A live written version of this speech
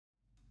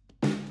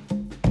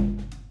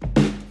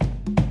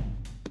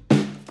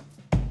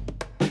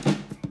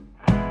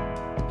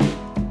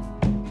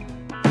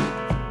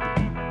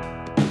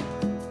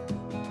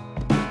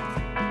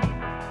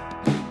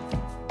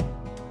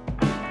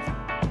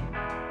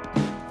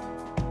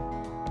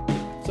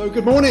So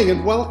good morning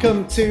and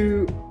welcome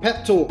to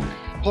Pep Talk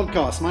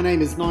podcast. My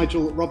name is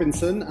Nigel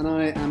Robinson and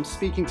I am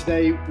speaking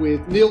today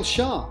with Neil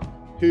Shah,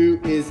 who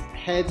is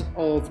head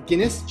of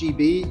Guinness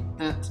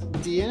GB at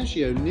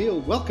Diageo. Neil,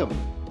 welcome.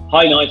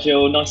 Hi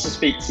Nigel, nice to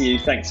speak to you.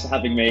 Thanks for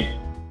having me.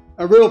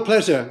 A real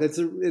pleasure.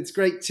 It's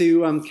great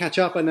to catch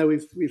up. I know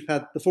we've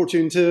had the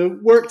fortune to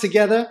work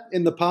together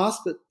in the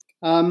past, but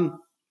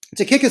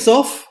to kick us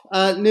off,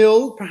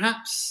 Neil,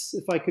 perhaps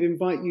if I could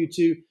invite you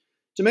to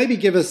maybe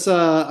give us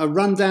a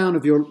rundown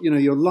of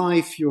your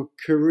life, your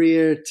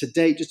career to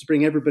date, just to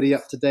bring everybody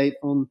up to date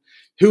on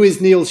who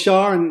is Neil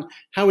Shah and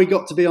how we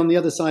got to be on the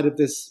other side of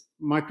this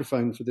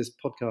microphone for this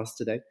podcast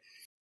today.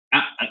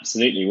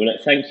 Absolutely. Well,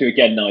 thank you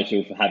again,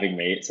 Nigel, for having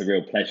me. It's a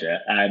real pleasure.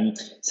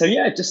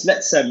 Just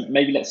let's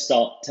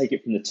start, take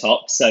it from the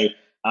top. So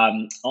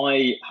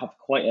I have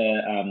quite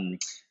a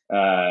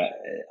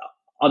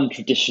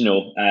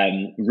untraditional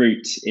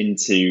route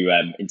into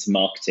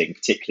marketing,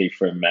 particularly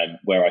from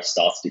where I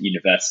started at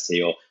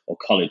university or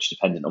college,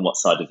 depending on what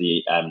side of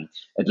the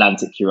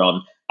Atlantic you're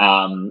on.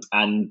 And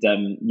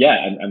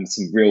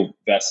some real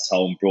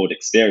versatile and broad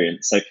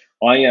experience. So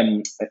I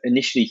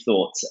initially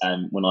thought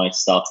when I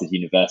started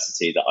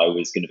university that I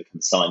was going to become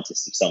a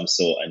scientist of some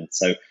sort. And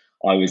so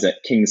I was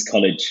at King's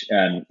College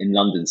in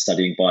London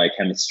studying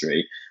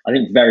biochemistry. I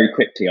think very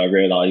quickly I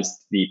realised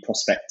the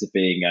prospect of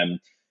being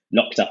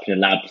locked up in a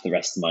lab for the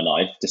rest of my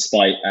life,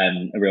 despite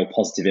a real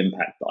positive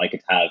impact that I could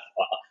have.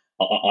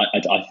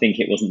 I think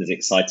it wasn't as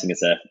exciting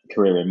as a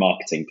career in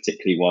marketing,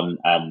 particularly one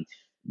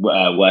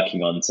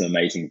working on some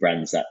amazing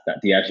brands that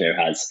Diageo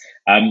has.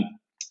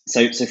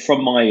 So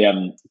from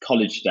my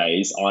college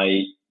days,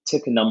 I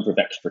took a number of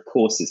extra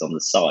courses on the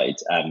side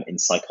in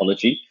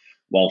psychology,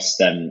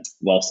 whilst I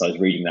was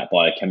reading that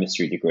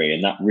biochemistry degree,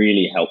 and that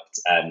really helped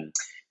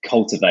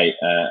cultivate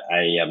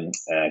a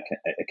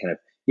kind of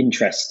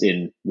interest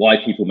in why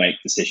people make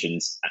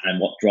decisions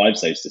and what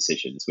drives those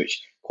decisions,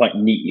 which quite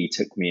neatly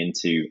took me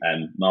into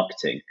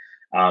marketing.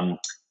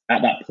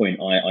 At that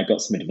point, I got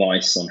some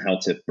advice on how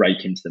to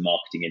break into the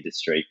marketing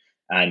industry,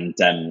 and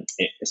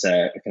it's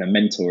a kind of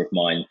mentor of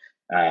mine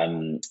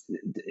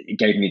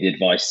gave me the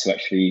advice to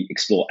actually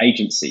explore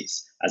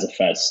agencies as a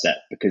first step,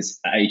 because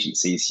at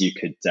agencies you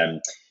could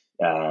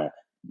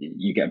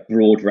you get a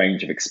broad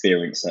range of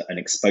experience and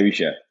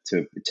exposure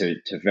to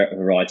a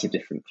variety of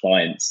different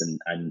clients and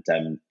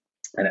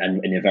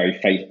in a very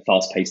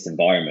fast-paced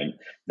environment,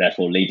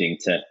 therefore leading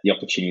to the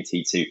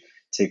opportunity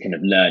to kind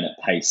of learn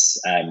at pace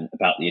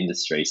about the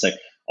industry. So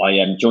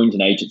I joined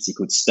an agency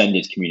called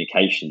Splendid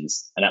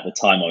Communications, and at the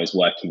time I was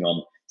working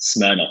on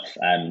Smirnoff,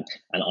 and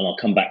I'll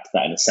come back to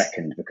that in a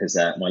second, because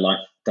my life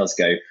does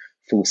go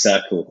full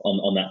circle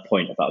on that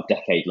point about a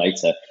decade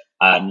later.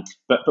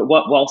 But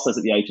whilst I was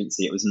at the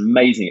agency, it was an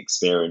amazing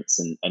experience,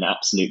 and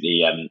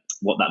absolutely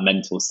what that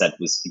mentor said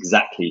was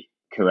exactly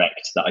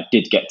correct, that I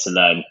did get to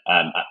learn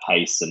at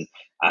pace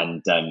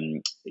and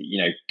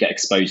get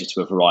exposure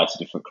to a variety of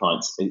different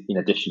clients in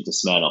addition to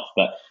Smirnoff.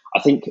 But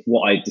I think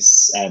what I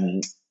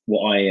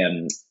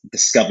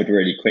discovered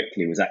really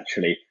quickly was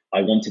actually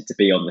I wanted to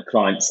be on the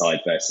client side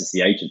versus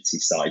the agency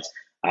side,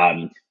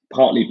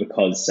 partly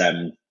because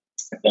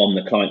on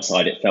the client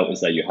side, it felt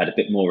as though you had a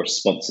bit more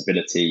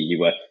responsibility. You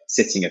were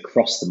sitting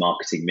across the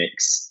marketing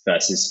mix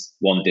versus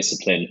one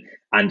discipline,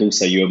 and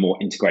also you were more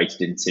integrated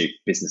into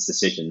business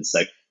decisions.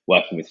 So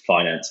working with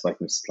finance,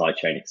 working with supply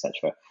chain,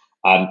 etc.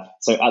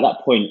 So at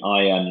that point,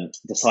 I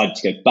decided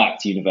to go back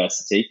to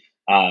university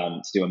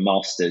to do a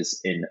master's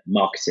in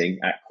marketing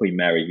at Queen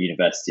Mary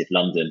University of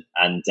London.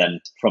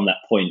 And from that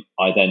point,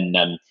 I then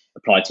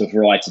applied to a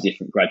variety of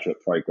different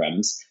graduate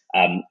programs,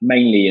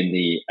 mainly in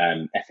the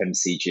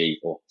FMCG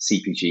or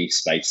CPG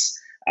space.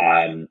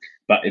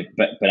 But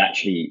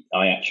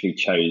I actually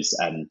chose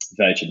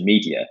Virgin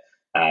Media,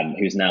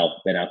 who's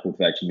they're now called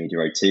Virgin Media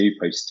O2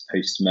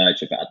 post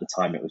merger, but at the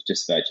time it was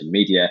just Virgin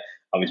Media.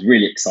 I was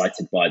really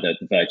excited by the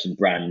Virgin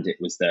brand. It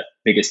was the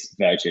biggest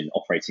Virgin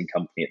operating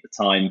company at the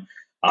time.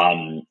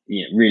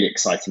 Really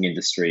exciting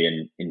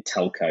industry in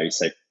telco.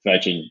 So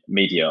Virgin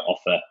Media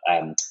offer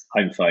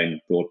home phone,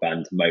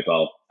 broadband,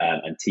 mobile,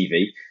 and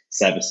TV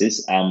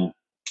services. And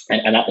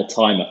at the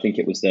time, I think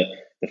it was the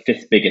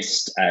fifth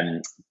biggest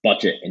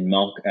budget in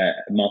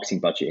marketing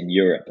budget in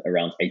Europe,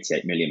 around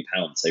 £88 million.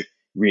 So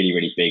really,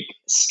 really big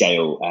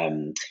scale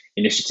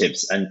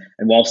initiatives. And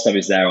whilst I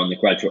was there on the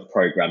graduate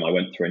program, I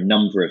went through a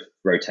number of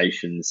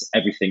rotations,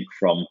 everything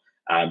from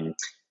a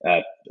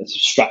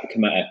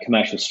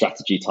commercial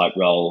strategy type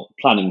role,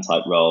 planning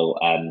type role,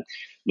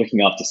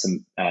 looking after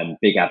some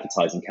big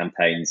advertising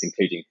campaigns,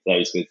 including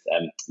those with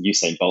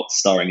Usain Bolt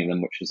starring in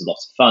them, which was a lot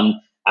of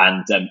fun,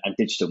 and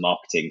digital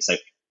marketing. So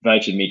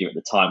Virgin Media at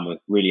the time were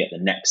really at the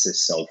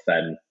nexus of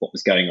what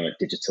was going on at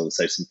digital.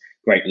 So some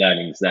great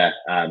learnings there.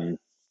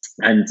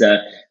 And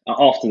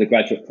after the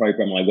graduate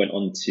program, I went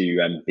on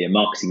to be a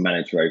marketing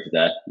manager over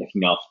there,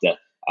 looking after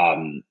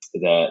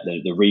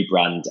the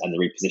rebrand and the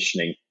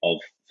repositioning of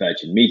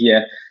Virgin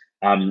Media.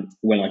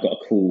 When I got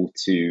a call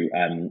to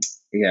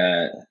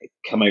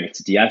come over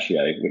to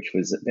Diageo, which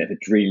was a bit of a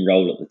dream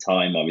role at the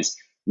time. I was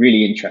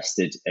really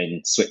interested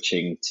in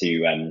switching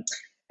to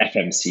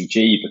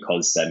FMCG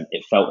because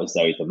it felt as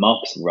though the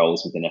marketing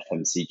roles within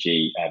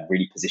FMCG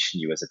really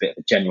positioned you as a bit of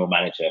a general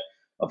manager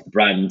of the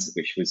brand,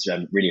 which was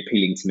really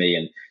appealing to me.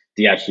 And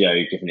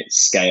Diageo, given its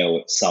scale,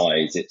 its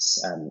size,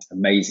 its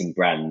amazing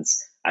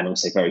brands, and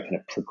also very kind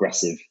of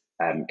progressive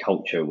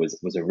culture,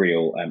 was a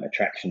real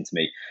attraction to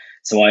me.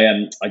 So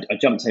I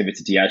jumped over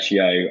to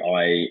Diageo.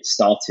 I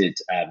started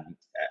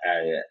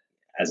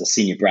as a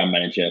senior brand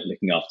manager,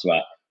 looking after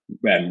our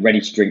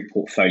ready to drink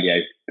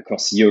portfolio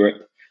across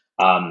Europe.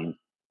 And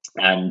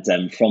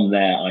from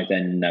there, I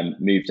then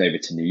moved over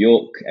to New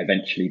York,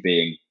 eventually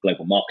being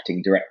global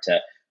marketing director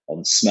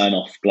on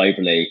Smirnoff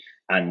globally.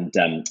 And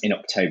in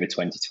October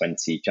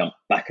 2020, jumped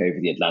back over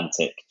the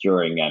Atlantic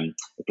during the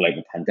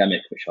global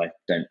pandemic, which I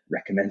don't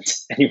recommend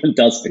anyone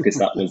does because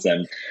that was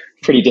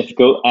pretty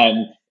difficult.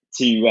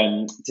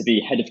 To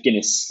be head of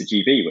Guinness for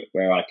GB,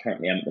 where I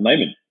currently am at the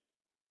moment.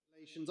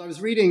 I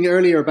was reading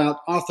earlier about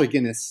Arthur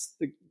Guinness,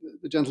 the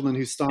gentleman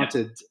who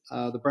started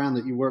the brand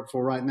that you work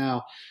for right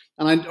now.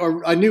 And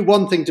I knew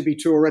one thing to be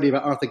true already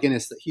about Arthur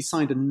Guinness, that he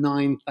signed a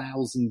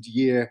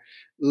 9,000-year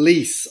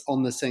lease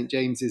on the St.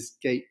 James's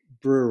Gate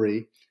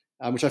Brewery,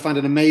 which I find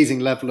an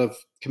amazing level of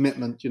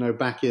commitment,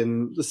 back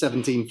in the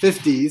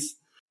 1750s.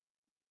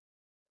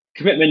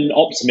 Commitment and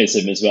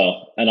optimism as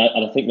well, and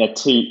I think they're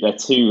two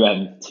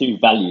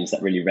values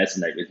that really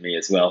resonate with me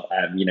as well.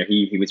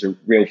 He was a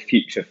real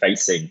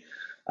future-facing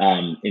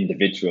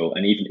individual,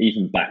 and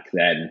even back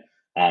then,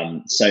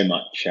 so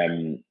much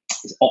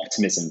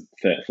optimism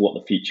for what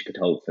the future could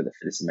hold for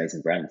this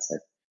amazing brand. So,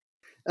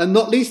 and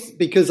not least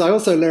because I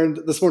also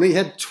learned this morning he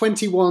had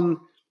 21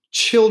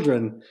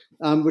 children,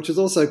 which was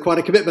also quite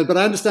a commitment. But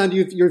I understand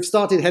you've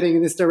started heading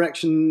in this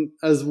direction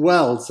as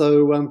well.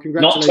 So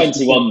congratulations. Not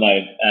 21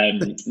 though,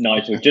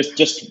 Nigel.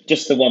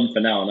 Just the one for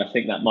now, and I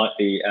think that might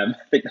be enough,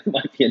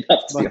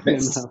 to be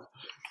honest.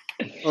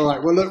 All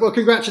right. Well,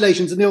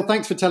 congratulations, and Neil.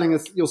 Thanks for telling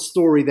us your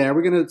story there.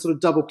 We're going to sort of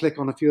double click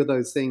on a few of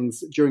those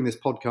things during this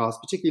podcast,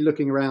 particularly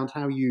looking around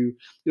how you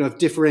have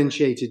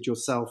differentiated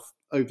yourself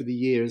over the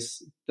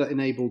years that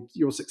enabled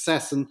your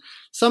success, and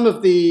some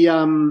of the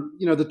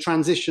the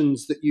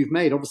transitions that you've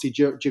made. Obviously,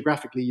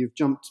 geographically, you've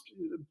jumped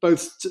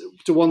both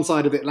to one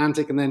side of the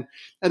Atlantic and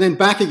then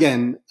back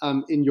again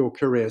in your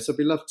career. So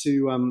we'd love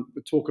to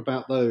talk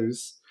about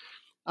those.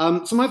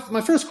 So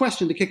my first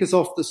question to kick us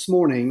off this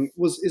morning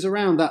is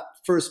around that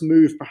first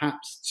move,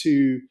 perhaps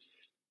to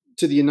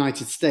the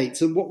United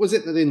States, and what was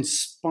it that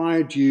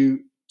inspired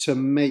you to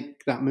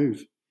make that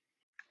move?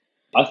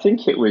 I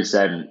think it was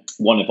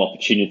one of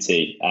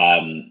opportunity.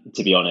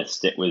 To be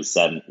honest, it was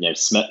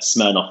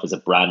Smirnoff as a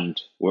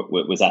brand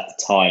was at the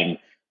time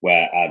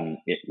where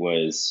it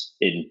was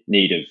in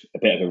need of a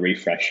bit of a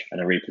refresh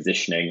and a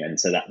repositioning, and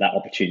so that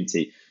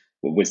opportunity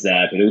was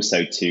there, but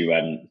also to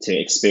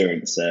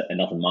experience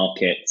another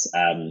market,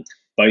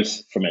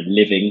 both from a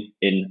living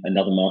in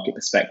another market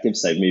perspective,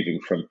 so moving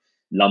from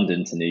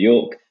London to New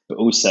York, but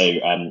also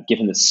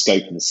given the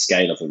scope and the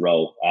scale of the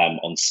role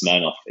on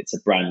Smirnoff, it's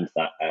a brand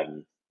that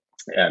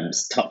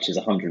touches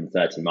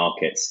 130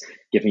 markets,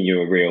 giving you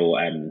a real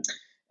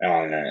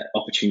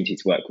opportunity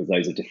to work with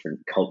loads of different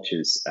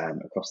cultures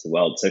across the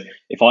world. So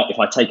if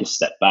I take a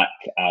step back,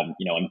 I'm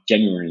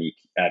genuinely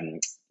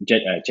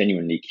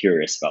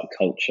curious about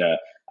culture,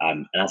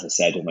 and as I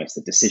said, almost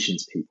the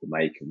decisions people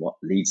make and what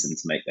leads them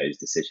to make those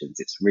decisions.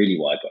 It's really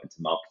why I got into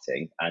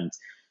marketing, and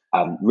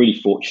I'm really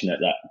fortunate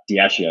that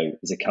Diageo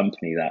is a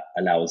company that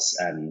allows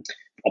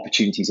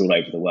opportunities all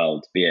over the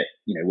world, be it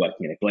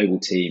working in a global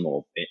team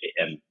or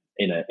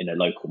in a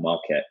local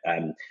market,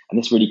 and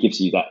this really gives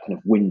you that kind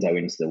of window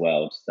into the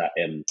world that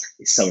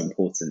is so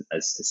important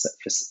as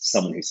for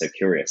someone who's so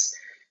curious.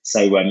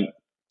 So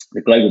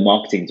the global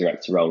marketing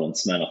director role on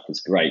Smirnoff was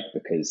great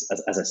because,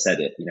 as I said,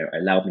 it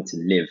allowed me to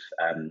live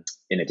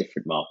in a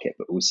different market,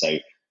 but also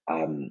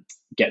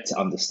get to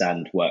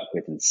understand, work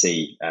with, and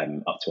see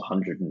up to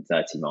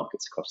 130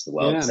 markets across the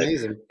world. Yeah, so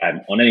amazing.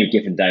 On any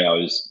given day, I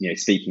was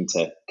speaking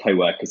to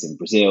co-workers in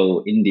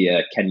Brazil,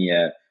 India,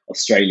 Kenya,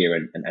 Australia,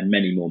 and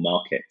many more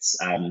markets.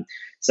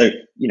 So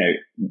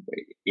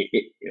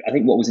I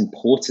think what was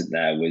important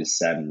there was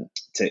to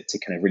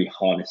kind of really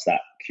harness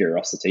that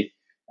curiosity,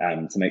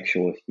 to make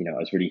sure I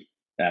was really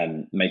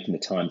making the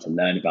time to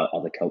learn about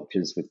other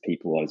cultures with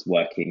people I was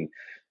working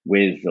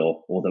with,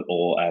 or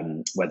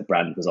where the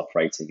brand was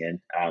operating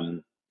in,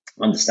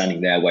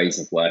 understanding their ways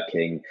of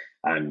working,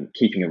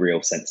 keeping a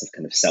real sense of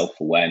kind of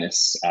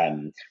self-awareness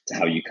to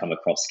how you come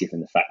across, given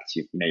the fact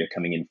you're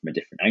coming in from a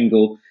different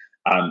angle.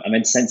 And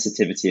then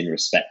sensitivity and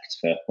respect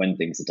for when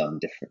things are done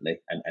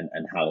differently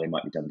and how they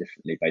might be done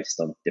differently based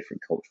on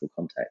different cultural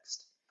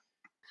context.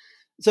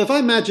 So if I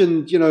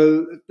imagine,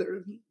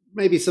 there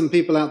may be some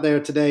people out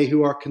there today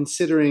who are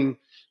considering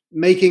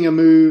making a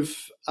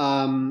move,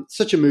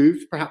 such a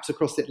move, perhaps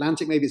across the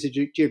Atlantic, maybe it's a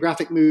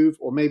geographic move,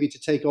 or maybe to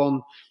take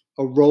on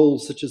a role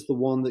such as the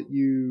one that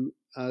you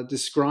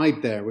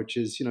described there, which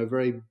is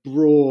very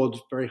broad,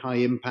 very high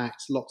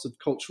impact, lots of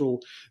cultural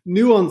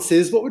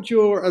nuances. What would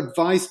your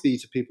advice be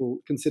to people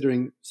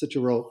considering such a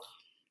role?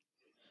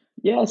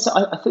 Yeah, so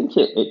I think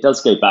it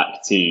does go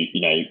back to,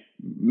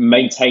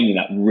 maintaining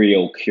that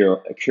real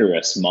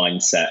curious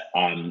mindset,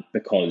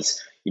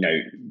 because,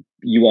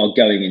 you are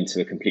going into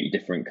a completely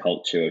different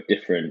culture,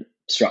 different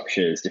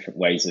structures, different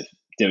ways of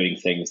doing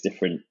things,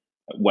 different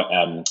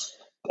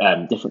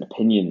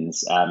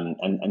opinions,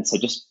 and so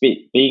just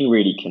being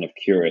really kind of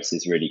curious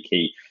is really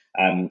key.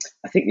 I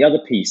think the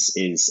other piece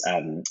is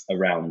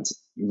around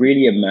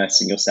really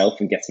immersing yourself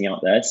and getting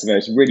out there. So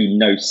there's really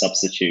no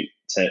substitute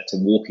to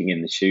walking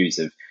in the shoes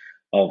of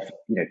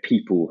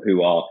people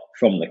who are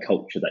from the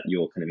culture that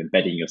you're kind of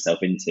embedding yourself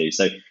into.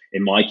 So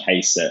in my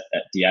case at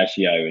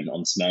Diageo and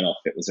on Smirnoff,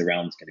 it was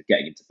around kind of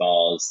getting into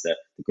bars, the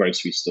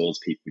grocery stores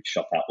people would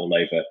shop at all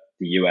over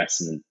the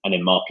US and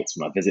in markets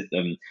when I visit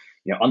them.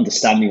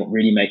 Understanding what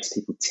really makes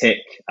people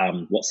tick,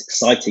 what's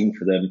exciting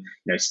for them.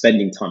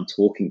 Spending time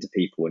talking to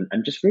people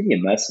and just really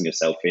immersing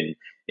yourself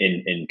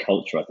in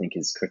culture, I think,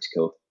 is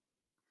critical.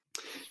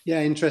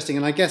 Yeah, interesting.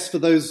 And I guess for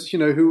those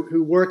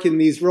who work in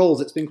these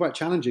roles, it's been quite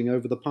challenging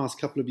over the past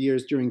couple of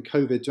years during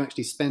COVID to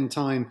actually spend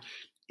time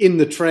in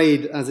the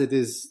trade, as it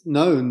is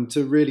known,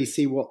 to really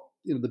see what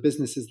the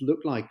businesses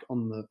look like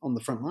on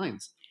the front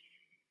lines.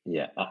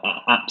 Yeah,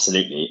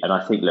 absolutely. And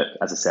I think, look,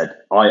 as I said,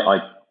 I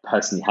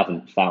personally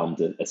haven't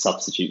found a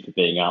substitute for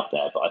being out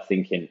there. But I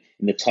think in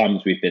the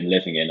times we've been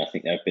living in, I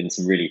think there have been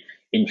some really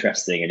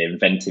interesting and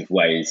inventive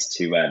ways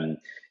to,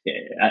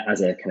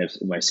 as a kind of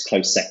almost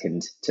close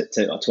second,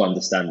 to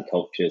understand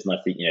cultures. And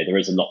I think, there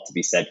is a lot to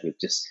be said with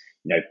just,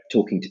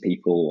 talking to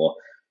people, or,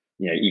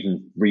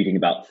 even reading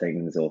about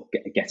things, or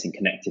getting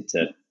connected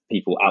to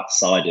people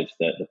outside of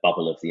the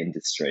bubble of the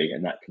industry.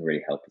 And that can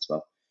really help as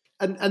well.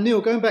 And Neil,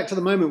 going back to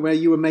the moment where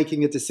you were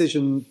making a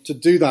decision to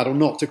do that or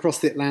not, to cross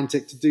the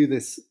Atlantic to do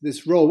this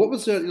role, what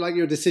was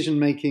your decision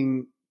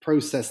making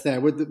process there?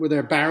 Were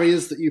there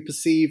barriers that you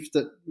perceived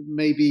that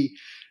maybe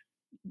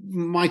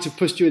might have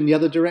pushed you in the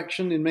other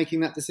direction in making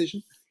that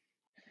decision?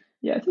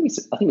 Yeah, I think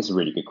it's a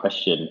really good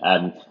question.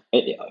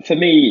 For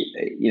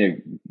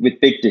me, with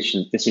big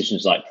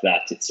decisions like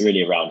that, it's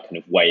really around kind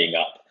of weighing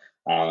up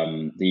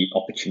the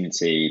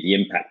opportunity, the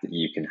impact that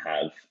you can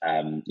have,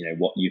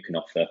 what you can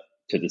offer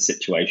to the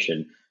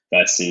situation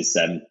versus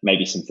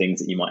maybe some things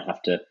that you might have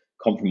to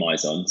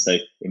compromise on. So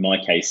in my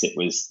case, it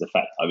was the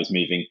fact I was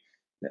moving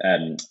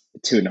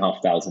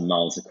 2,500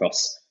 miles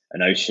across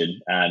an ocean,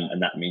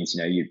 and that means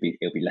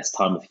it'll be less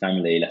time with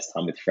family, less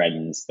time with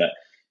friends, but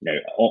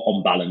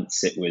on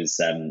balance, it was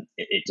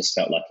it just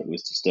felt like it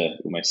was just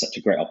almost such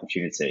a great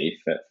opportunity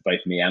for both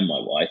me and my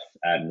wife,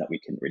 that we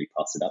couldn't really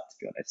pass it up, to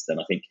be honest.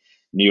 And I think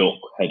New York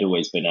had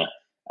always been a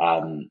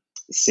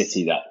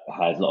city that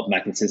had a lot of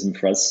magnetism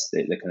for us,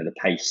 the kind of the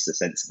pace, the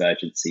sense of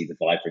urgency, the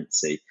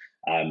vibrancy.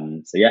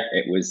 So yeah,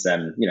 it was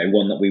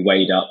one that we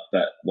weighed up,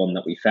 but one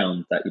that we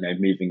found that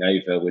moving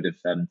over would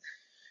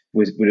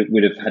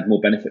have had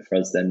more benefit for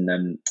us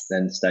than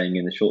staying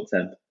in the short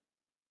term.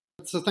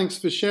 So thanks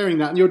for sharing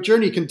that. And your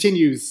journey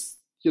continues,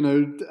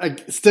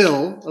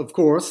 still, of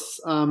course,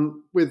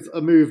 with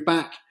a move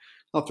back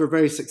after a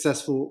very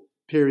successful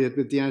period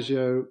with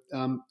Diageo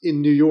in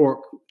New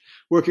York,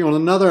 working on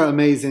another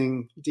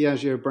amazing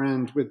Diageo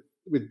brand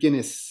with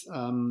Guinness,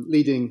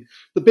 leading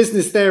the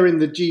business there in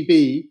the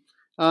GB.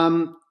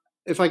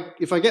 If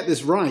I get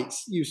this right,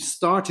 you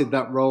started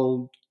that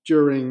role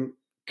during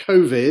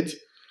COVID,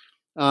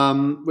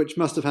 which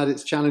must have had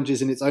its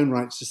challenges in its own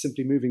right, just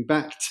simply moving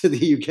back to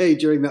the UK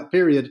during that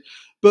period.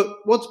 But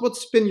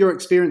what's been your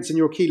experience and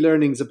your key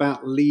learnings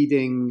about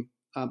leading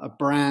a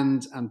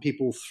brand and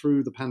people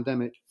through the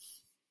pandemic?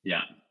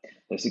 Yeah,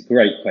 that's a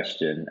great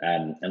question,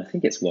 and I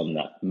think it's one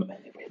that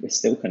we're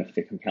still kind of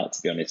figuring out,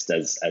 to be honest,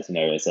 as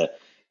a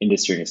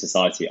industry and a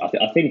society. I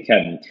think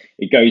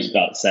it goes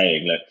without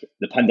saying, look,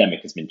 the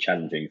pandemic has been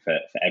challenging for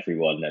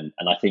everyone,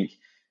 and I think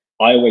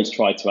I always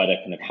try to add a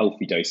kind of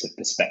healthy dose of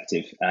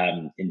perspective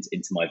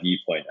into my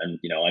viewpoint. And,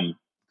 I'm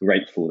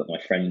grateful that my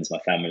friends, my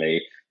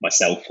family,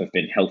 myself have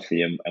been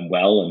healthy and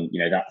well. And,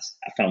 that's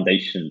a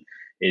foundation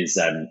is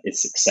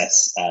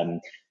success. I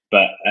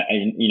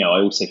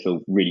also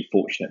feel really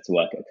fortunate to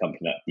work at a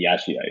company like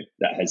Diageo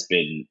that has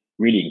been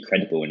really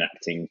incredible in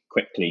acting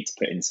quickly to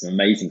put in some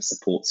amazing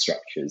support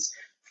structures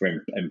for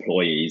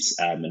employees,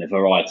 and a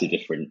variety of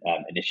different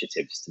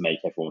initiatives to make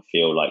everyone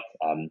feel like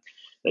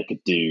they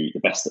could do the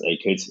best that they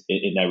could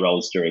in their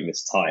roles during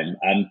this time.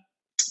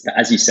 But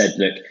as you said,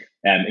 look,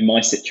 in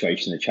my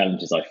situation, the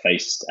challenges I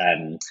faced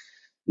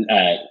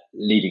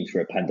leading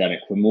through a pandemic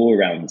were more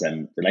around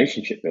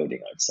relationship building,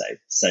 I'd say.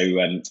 So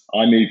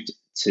I moved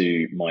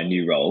to my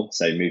new role.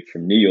 So moved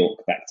from New York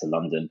back to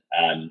London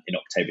in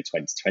October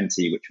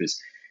 2020, which was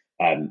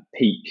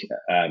peak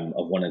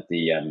of one of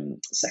the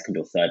second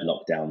or third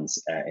lockdowns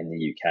in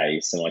the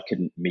UK. So I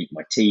couldn't meet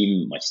my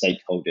team, my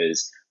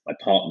stakeholders, my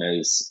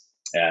partners,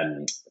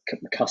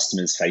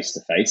 customers face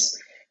to face.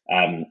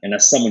 And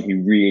as someone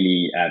who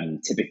really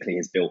typically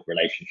has built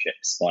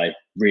relationships by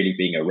really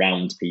being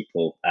around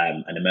people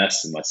and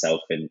immersing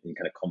myself in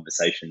kind of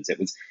conversations, it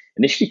was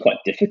initially quite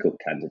difficult,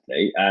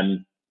 candidly.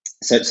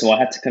 So I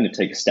had to kind of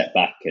take a step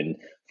back and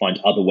find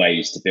other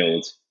ways to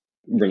build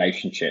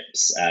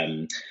relationships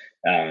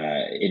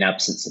in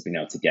absence of being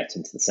able to get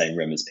into the same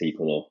room as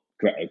people or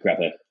grab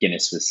a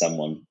Guinness with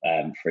someone,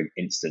 for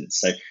instance.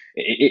 So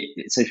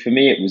so for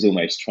me, it was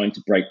almost trying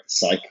to break the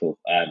cycle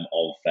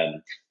of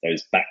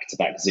those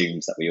back-to-back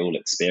Zooms that we all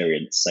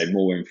experience. So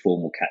more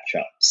informal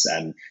catch-ups,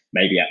 and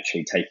maybe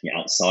actually taking it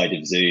outside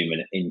of Zoom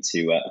and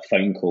into a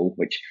phone call,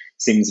 which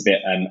seems a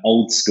bit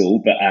old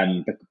school, but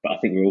I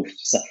think we're all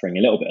suffering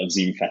a little bit of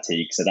Zoom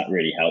fatigue, so that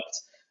really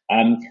helped.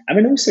 And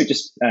then also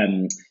just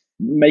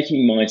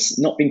making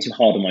not being too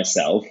hard on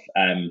myself.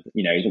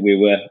 That we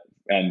were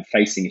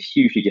facing a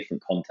hugely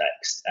different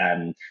context,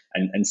 and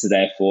so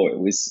therefore it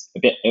was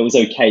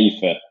okay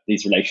for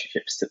these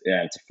relationships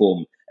to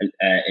form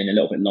in a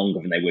little bit longer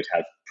than they would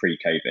have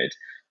pre-COVID.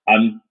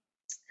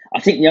 I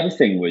think the other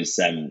thing was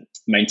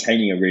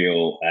maintaining a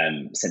real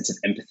sense of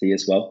empathy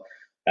as well.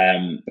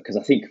 Because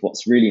I think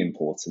what's really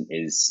important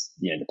is,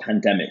 the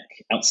pandemic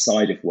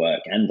outside of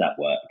work and at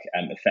work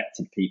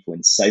affected people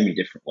in so many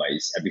different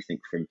ways. Everything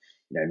from,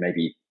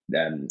 maybe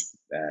kind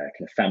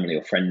of family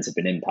or friends have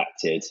been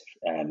impacted,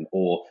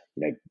 or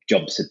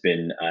jobs have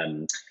been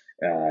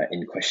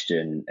in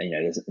question.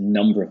 There's a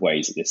number of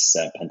ways that this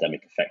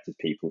pandemic affected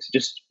people. So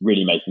just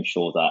really making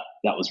sure that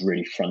that was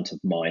really front of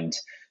mind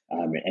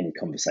in any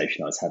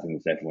conversation I was having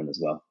with everyone as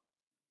well.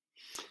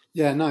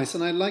 Yeah, nice.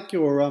 And I like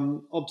your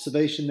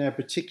observation there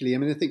particularly. I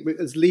mean, I think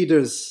as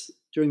leaders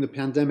during the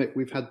pandemic,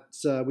 we've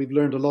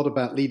learned a lot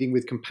about leading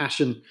with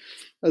compassion,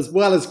 as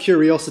well as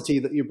curiosity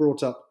that you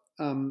brought up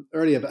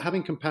earlier. But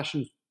having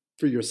compassion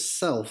for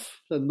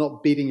yourself and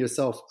not beating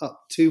yourself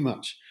up too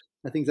much,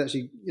 I think is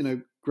actually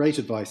great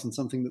advice, and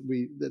something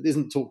that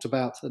isn't talked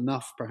about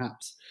enough,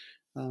 perhaps,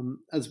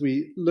 as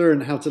we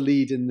learn how to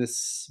lead in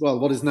this,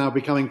 what is now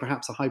becoming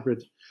perhaps a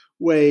hybrid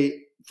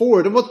way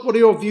forward. And what are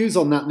your views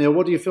on that, Neil?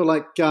 What do you feel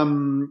like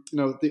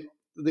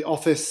the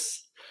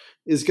office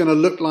is going to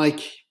look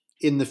like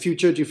in the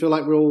future? Do you feel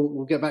like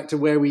we'll get back to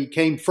where we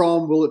came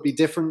from? Will it be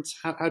different?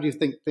 How do you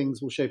think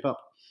things will shape up?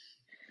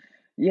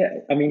 Yeah,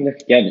 I mean, look,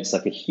 again, it's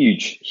like a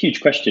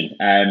huge question,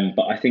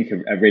 but I think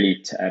a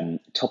really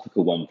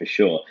topical one for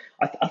sure.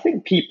 I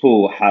think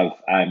people have,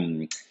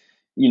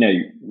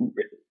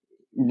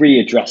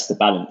 readdress the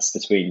balance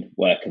between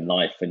work and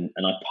life. And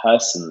I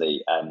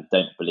personally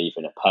don't believe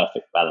in a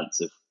perfect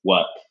balance of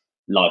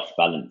work-life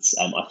balance.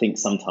 I think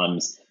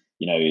sometimes,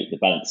 the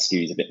balance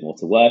skews a bit more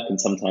to work, and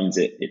sometimes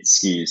it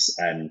skews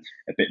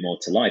a bit more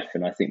to life.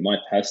 And I think my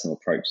personal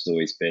approach has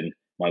always been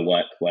my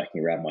work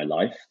working around my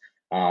life.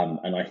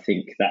 And I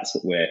think that's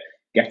what we're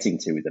getting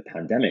to with the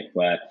pandemic,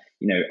 where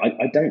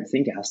I don't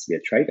think it has to be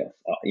a trade-off.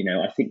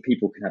 I think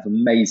people can have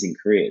amazing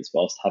careers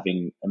whilst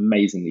having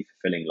amazingly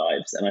fulfilling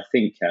lives. And I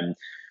think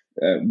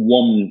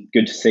one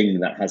good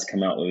thing that has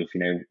come out of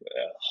a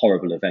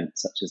horrible event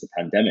such as the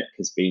pandemic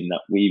has been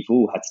that we've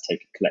all had to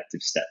take a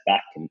collective step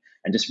back and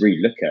just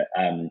really look at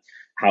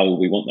how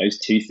we want those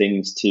two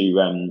things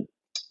to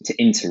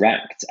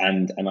interact.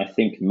 And I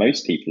think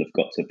most people have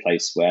got to a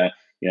place where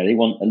they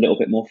want a little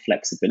bit more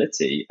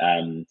flexibility.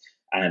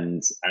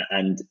 And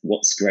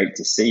what's great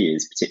to see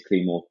is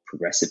particularly more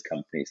progressive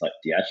companies like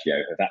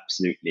Diageo have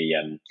absolutely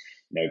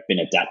been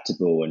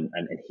adaptable and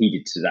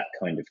heeded to that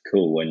kind of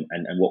call. And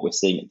what we're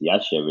seeing at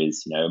Diageo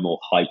is a more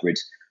hybrid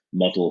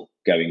model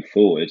going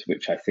forward,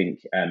 which I think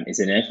is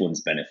in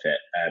everyone's benefit,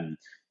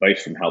 both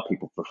from how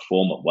people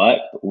perform at work,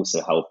 but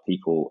also how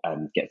people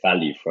get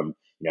value from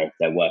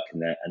their work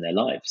and their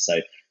lives.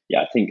 So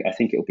yeah, I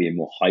think it'll be a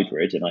more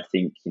hybrid, and I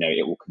think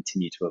it will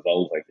continue to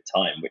evolve over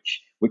time,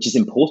 which is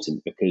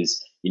important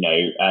because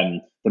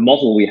the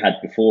model we had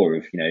before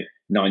of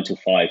 9 to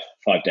 5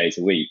 days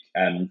a week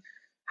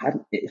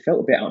it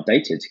felt a bit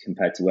outdated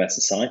compared to where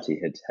society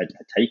had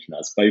taken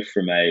us, both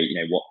from a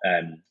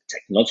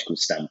technological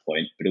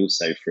standpoint, but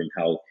also from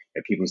how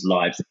people's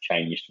lives have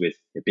changed with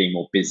being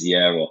more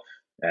busier or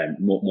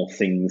more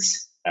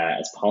things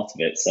as part of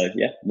it. So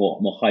yeah,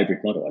 more hybrid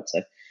model, I'd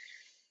say.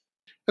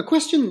 A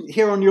question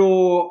here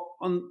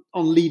on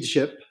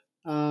leadership.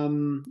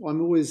 I'm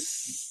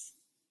always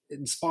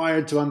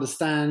inspired to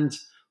understand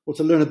or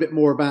to learn a bit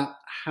more about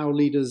how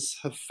leaders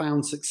have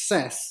found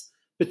success,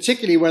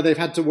 particularly where they've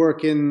had to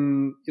work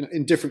in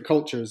different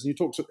cultures. You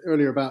talked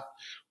earlier about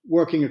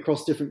working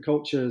across different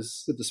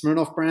cultures with the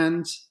Smirnoff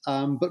brand,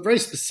 but very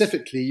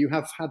specifically, you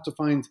have had to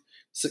find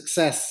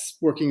success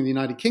working in the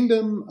United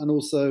Kingdom and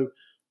also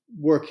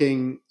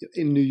working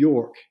in New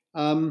York.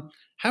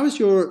 How is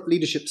your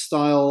leadership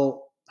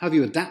style? Have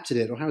you adapted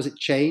it, or how has it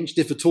changed,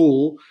 if at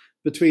all,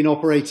 between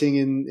operating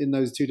in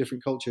those two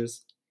different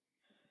cultures?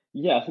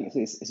 Yeah, I think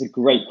it's a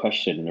great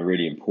question and a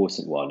really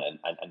important one,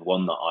 and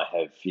one that I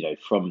have,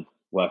 from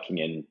working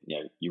in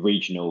your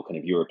regional kind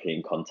of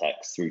European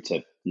context through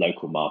to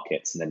local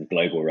markets and then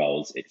global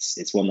roles,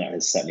 it's one that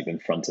has certainly been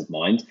front of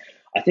mind.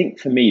 I think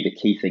for me the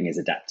key thing is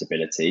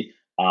adaptability,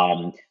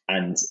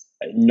 and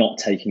not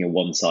taking a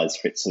one size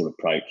fits all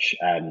approach.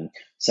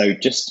 So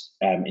just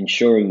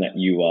ensuring that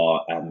you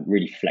are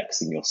really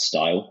flexing your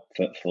style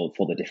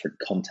for the different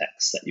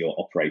contexts that you're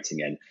operating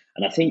in.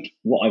 And I think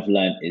what I've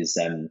learned is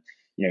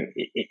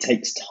it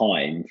takes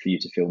time for you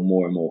to feel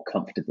more and more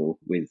comfortable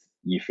with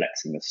you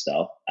flexing your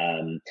style.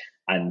 And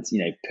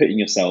putting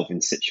yourself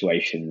in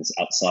situations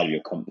outside of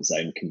your comfort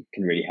zone can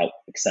really help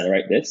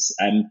accelerate this.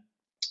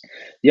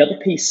 The other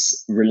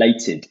piece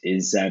related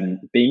is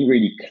being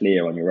really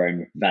clear on your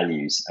own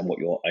values and what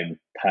your own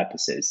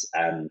purpose is,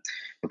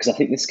 because I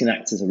think this can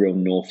act as a real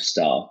North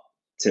Star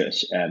to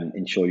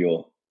ensure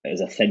you're as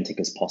authentic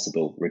as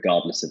possible,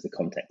 regardless of the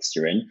context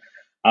you're in.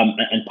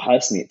 And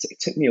personally, it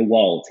took me a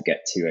while to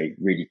get to a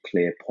really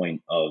clear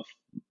point of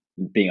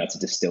being able to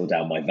distill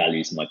down my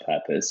values and my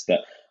purpose.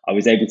 But I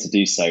was able to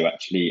do so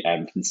actually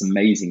from this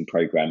amazing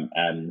program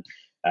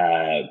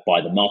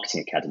by the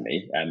Marketing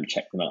Academy.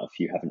 Check them out if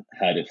you haven't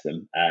heard of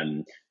them.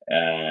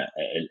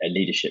 A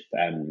leadership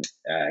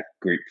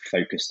group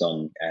focused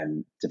on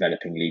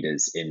developing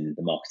leaders in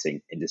the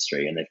marketing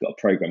industry. And they've got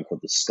a program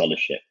called the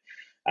Scholarship,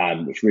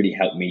 which really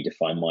helped me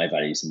define my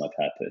values and my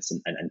purpose,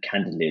 and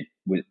candidly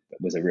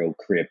was a real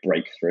career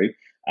breakthrough.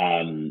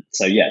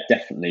 So yeah,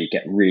 definitely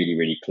get really,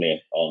 really clear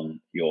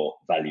on your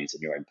values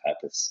and your own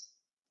purpose.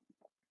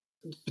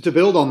 To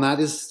build on that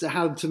is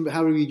how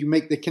do you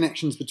make the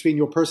connections between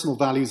your personal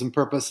values and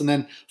purpose, and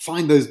then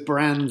find those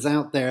brands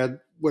out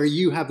there where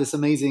you have this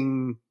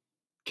amazing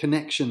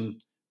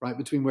connection, right,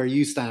 between where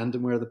you stand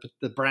and where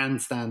the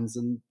brand stands,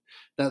 and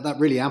that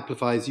really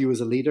amplifies you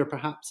as a leader,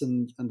 perhaps,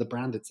 and the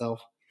brand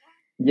itself.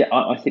 Yeah,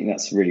 I think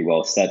that's really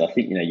well said. I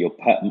think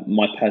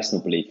my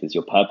personal belief is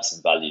your purpose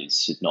and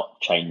values should not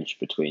change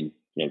between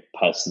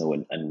personal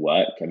and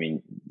work. I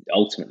mean,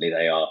 ultimately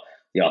they are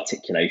the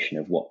articulation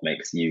of what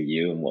makes you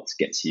you and what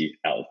gets you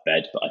out of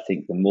bed. But I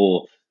think the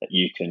more that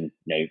you can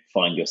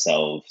find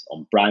yourselves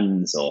on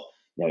brands or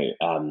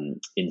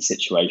in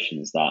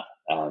situations that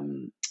are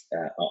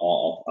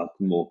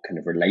more kind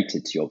of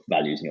related to your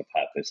values and your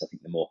purpose, I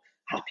think the more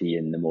happy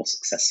and the more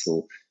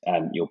successful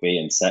you'll be.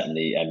 And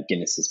certainly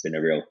Guinness has been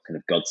a real kind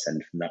of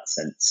godsend from that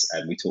sense.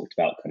 We talked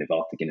about kind of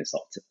Arthur Guinness,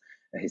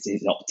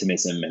 his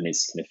optimism and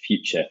his kind of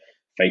future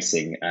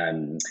facing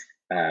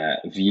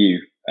view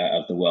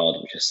of the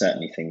world, which are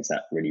certainly things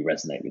that really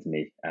resonate with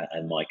me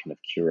and my kind of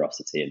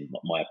curiosity and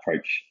my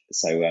approach.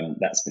 So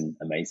that's been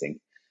amazing.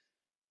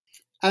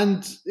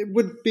 And it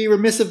would be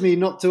remiss of me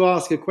not to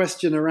ask a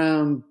question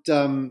around,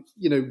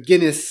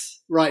 Guinness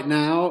right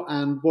now,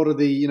 and what are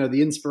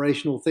the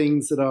inspirational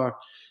things that are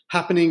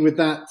happening with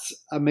that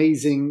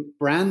amazing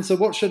brand. So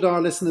what should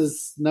our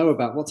listeners know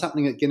about what's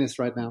happening at Guinness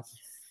right now?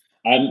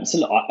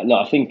 So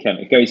I think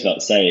it goes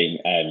without saying,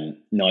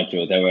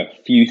 Nigel, there are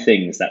a few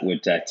things that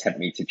would tempt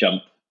me to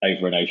jump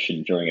over an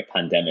ocean during a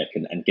pandemic,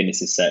 and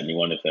Guinness is certainly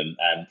one of them.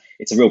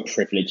 It's a real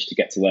privilege to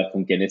get to work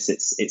on Guinness.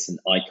 It's an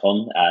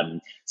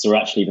icon. So we're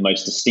actually the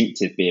most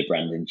distinctive beer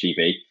brand in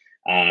GB,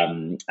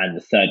 and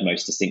the third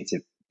most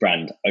distinctive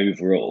brand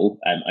overall,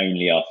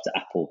 only after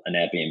Apple and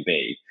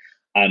Airbnb.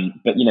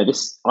 But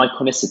this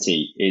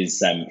iconicity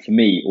is for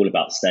me all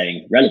about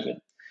staying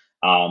relevant.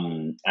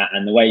 And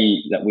the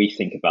way that we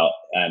think about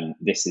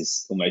this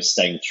is almost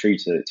staying true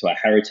to our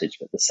heritage,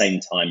 but at the same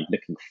time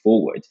looking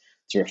forward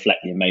to reflect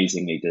the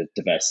amazingly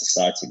diverse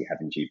society we have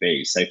in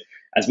GB. So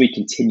as we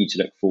continue to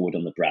look forward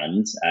on the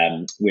brand,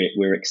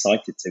 we're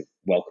excited to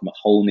welcome a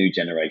whole new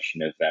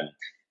generation of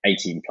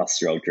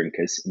 18-plus-year-old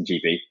drinkers in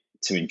GB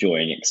to enjoy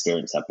and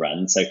experience our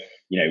brand. So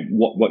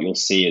what you'll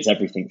see is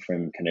everything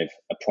from kind of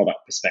a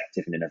product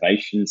perspective and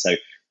innovation. So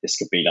this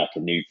could be like a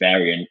new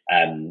variant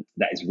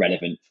that is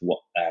relevant for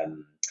what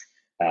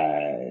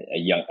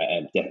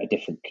a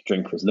different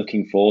drinker is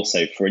looking for.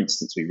 So, for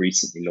instance, we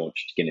recently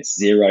launched Guinness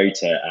Zero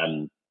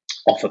to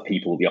offer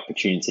people the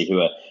opportunity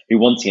who are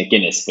wanting a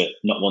Guinness but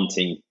not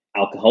wanting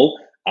alcohol.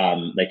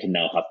 They can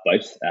now have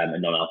both, a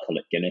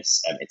non-alcoholic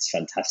Guinness. It's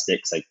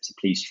fantastic. So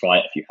please try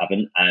it if you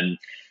haven't.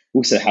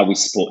 Also, how we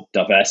support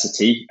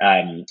diversity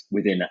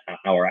within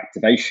our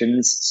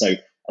activations. So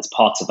as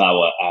part of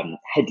our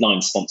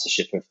headline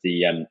sponsorship of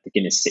the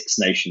Guinness Six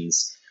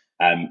Nations,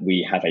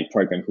 we have a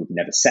program called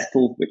Never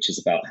Settle, which is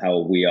about how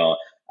we are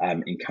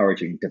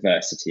encouraging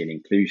diversity and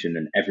inclusion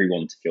and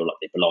everyone to feel like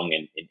they belong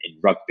in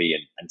rugby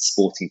and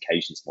sporting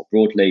occasions more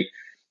broadly.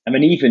 And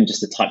then even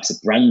just the types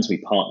of brands we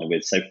partner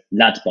with. So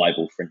Lad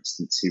Bible, for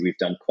instance, who we've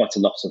done quite a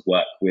lot of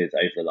work with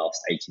over the last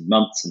 18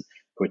 months, and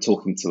we're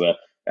talking to a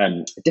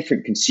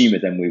different consumer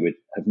than we would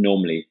have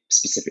normally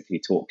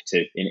specifically talked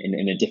to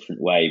in a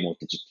different way, more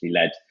digitally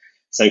led.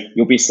 So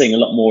you'll be seeing a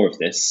lot more of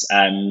this.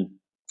 And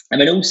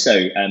then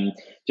also,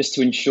 just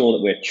to ensure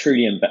that we're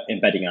truly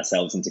embedding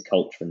ourselves into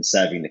culture and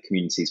serving the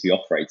communities we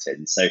operate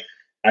in. So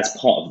as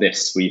part of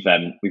this, we've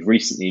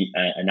recently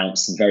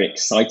announced some very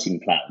exciting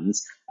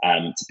plans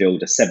to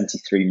build a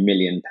 £73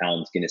 million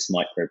Guinness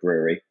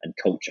microbrewery and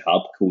culture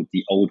hub called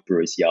the Old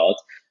Brewers Yard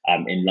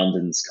in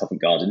London's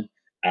Covent Garden.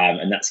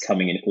 And that's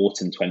coming in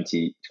autumn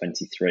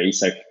 2023.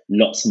 So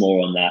lots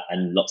more on that,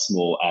 and lots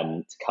more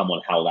to come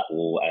on how that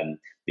will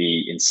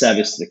be in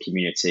service to the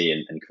community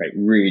and create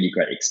really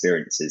great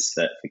experiences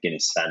for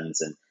Guinness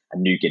fans and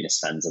new Guinness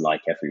fans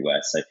alike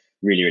everywhere. So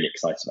really, really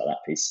excited about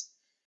that piece.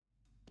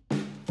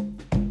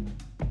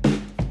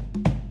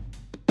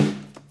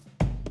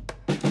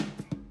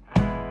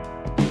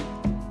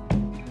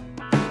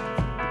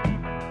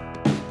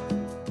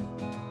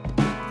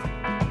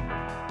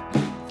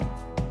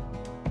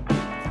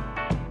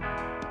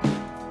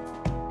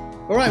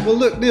 All right. Well,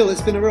 look, Neil, it's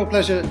been a real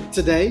pleasure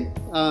today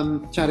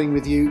chatting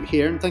with you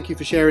here, and thank you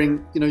for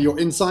sharing, your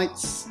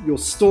insights, your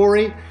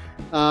story,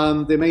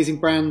 the amazing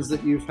brands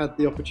that you've had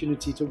the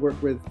opportunity to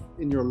work with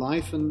in your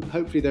life, and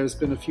hopefully there's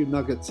been a few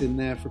nuggets in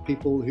there for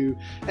people who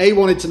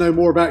wanted to know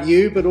more about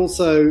you, but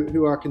also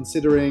who are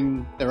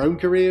considering their own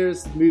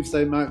careers, moves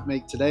they might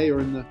make today or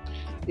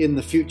in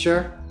the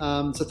future.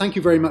 So thank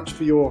you very much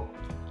for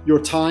your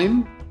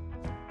time.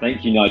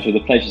 Thank you, Nigel.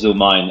 The pleasure's all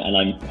mine, and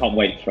I can't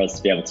wait for us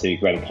to be able to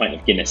grab a pint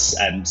of Guinness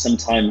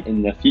sometime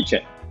in the future.